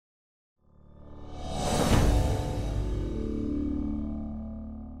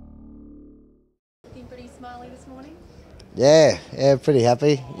finale this morning? Yeah, pretty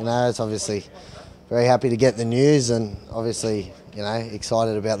happy. It's obviously very happy to get the news and obviously,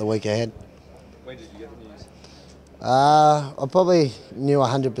 excited about the week ahead. When did you get the news? I probably knew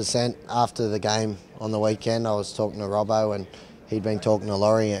 100% after the game on the weekend. I was talking to Robbo and he'd been talking to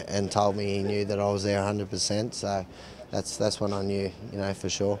Laurie and told me he knew that I was there 100%. So that's when I knew, for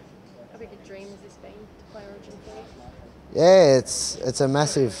sure. How big a dream has this been to play Origin for you? Yeah, it's a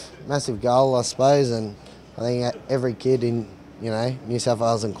massive goal, I suppose, and I think every kid in New South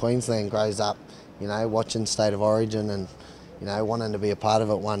Wales and Queensland grows up, watching State of Origin and wanting to be a part of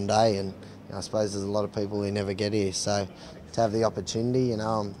it one day. And I suppose there's a lot of people who never get here, so to have the opportunity,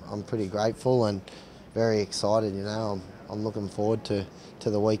 I'm pretty grateful and very excited. I'm looking forward to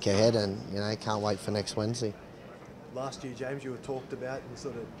the week ahead, and can't wait for next Wednesday. Last year, James, you were talked about and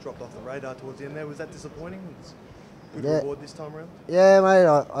sort of dropped off the radar towards the end there. Was that disappointing? Good reward this time around? Yeah, mate,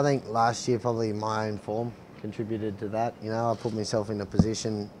 I think last year probably my own form contributed to that. I put myself in a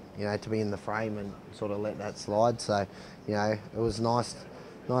position, to be in the frame and sort of let that slide. So, it was nice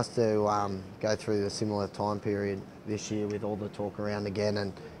to go through a similar time period this year with all the talk around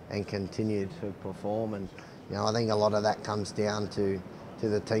again and continue to perform. And, I think a lot of that comes down to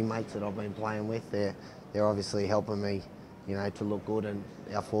the teammates that I've been playing with. They're obviously helping me, to look good, and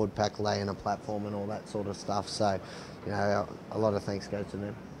our forward pack laying a platform and all that sort of stuff. So, a lot of thanks go to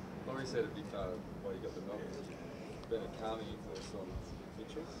them. Laurie said a big part of why you got the knock has been a calming influence on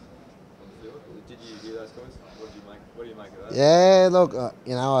Mitchell on the field. Did you hear those comments? What do you make of that? Yeah, look,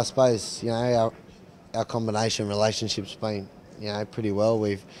 I suppose our combination relationship's been pretty well.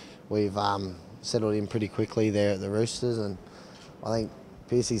 We've settled in pretty quickly there at the Roosters, and I think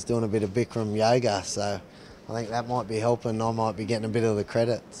Piercy's doing a bit of Bikram yoga, so I think that might be helping. I might be getting a bit of the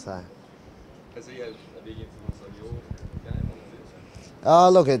credit. So. Has he had a big influence on your game on the field? Oh,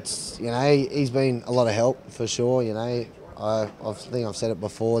 look, it's he's been a lot of help for sure. I think I've said it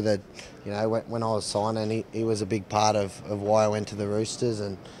before that when I was signing, he was a big part of why I went to the Roosters,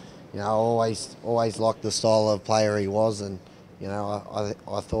 and I always liked the style of player he was, and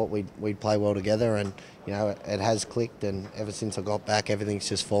I thought we'd play well together, and it has clicked, and ever since I got back, everything's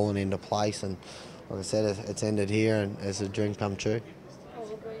just fallen into place, and like I said, it's ended here, and it's a dream come true. How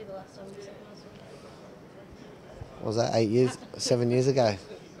old were you the last time you said last week? What was that, 7 years ago?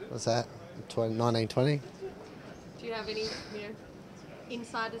 What's that, 1920? Do you have any,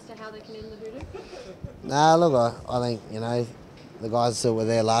 insight as to how they can end the hoodoo? Nah, look, I think, the guys that were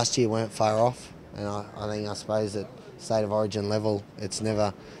there last year weren't far off, and I suppose at State of Origin level, there's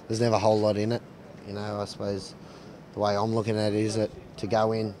never a whole lot in it. I suppose the way I'm looking at it is that to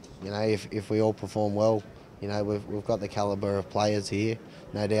go in, if we all perform well, we've got the calibre of players here.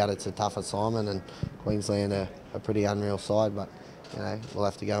 No doubt it's a tough assignment, and Queensland are a pretty unreal side, but we'll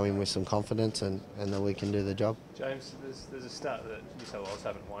have to go in with some confidence and that we can do the job. James, there's a stat that New South Wales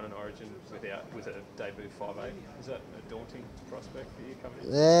haven't won an Origin with a debut 5-8. Is that a daunting prospect for you coming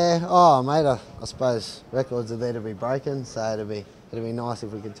in? Yeah, mate, I suppose records are there to be broken, so it'd be nice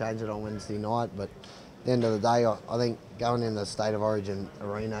if we could change it on Wednesday night, but at the end of the day, I think going in the State of Origin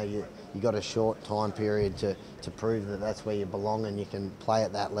arena, you got a short time period to prove that that's where you belong and you can play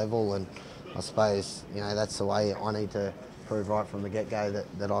at that level, and I suppose that's the way I need to prove right from the get-go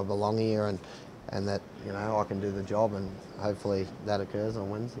that I belong here and that I can do the job, and hopefully that occurs on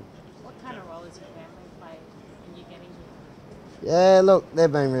Wednesday. What kind of role has your family played in you getting here? Yeah, look,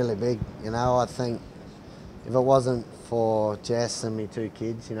 they've been really big. I think if it wasn't for Jess and me two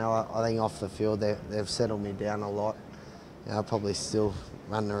kids, I think off the field they've settled me down a lot. Probably still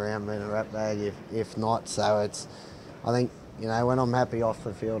running around being a rat bag if not. So I think when I'm happy off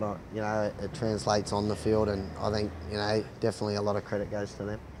the field, it translates on the field, and I think definitely a lot of credit goes to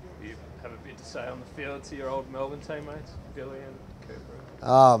them. You have a bit to say on the field to your old Melbourne teammates, Billy and Cooper?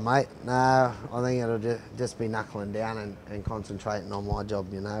 Oh, mate, no, I think it'll just be knuckling down and concentrating on my job.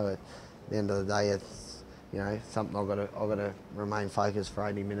 At the end of the day, it's something I've got to remain focused for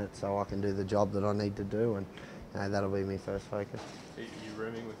 80 minutes so I can do the job that I need to do, and that'll be my first focus. Are you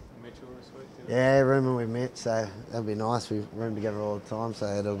rooming with Mitchell this week? Yeah, rooming with Mitch, so that'll be nice. We room together all the time, so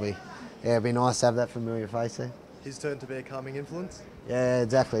it'll be nice to have that familiar face there. His turn to be a calming influence? Yeah,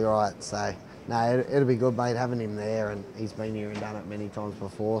 exactly right. So, no, it'll be good, mate, having him there, and he's been here and done it many times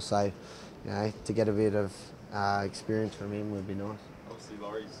before, so, to get a bit of experience from him would be nice. Obviously,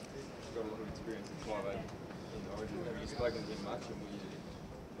 Laurie's got a lot of experience in 5-8 in Origin. Have you spoken to him much, and will you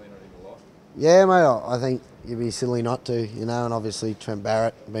lean on him a lot? Yeah, mate, I think you'd be silly not to, and obviously Trent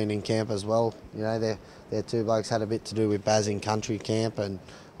Barrett been in camp as well. Their two blokes had a bit to do with Baz in country camp, and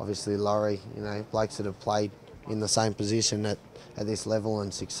obviously Laurie, blokes that have played in the same position at at this level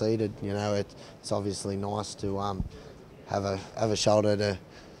and succeeded. You know, it's obviously nice to have a shoulder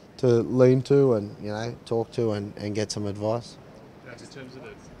to lean to and, you know, talk to and get some advice. In terms of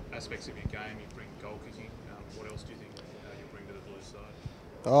the aspects of your game, you bring goal kicking. What else do you think you'll bring to the Blues side?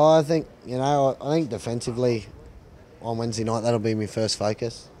 Oh, I think, you know, I think defensively on Wednesday night that'll be my first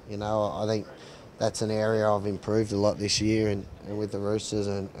focus. You know, I think that's an area I've improved a lot this year and with the Roosters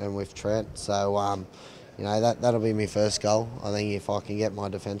and with Trent. So, you know, that'll be my first goal. I think if I can get my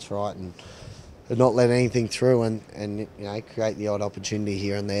defence right and not let anything through and you know, create the odd opportunity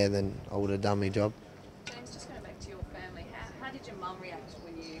here and there, then I would have done my job. James, just going back to your family, how did your mum react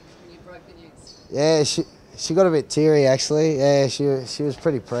when you broke the news? Yeah, she got a bit teary actually. Yeah, she was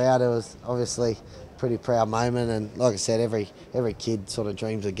pretty proud. It was obviously a pretty proud moment, and like I said, every kid sort of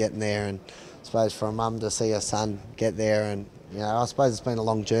dreams of getting there, and I suppose for a mum to see her son get there, and you know, I suppose it's been a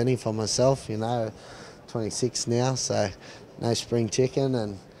long journey for myself. You know, 26 now, so no spring chicken,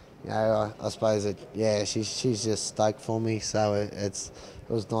 and you know, I suppose she's just stoked for me. So it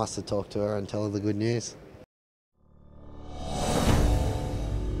was nice to talk to her and tell her the good news.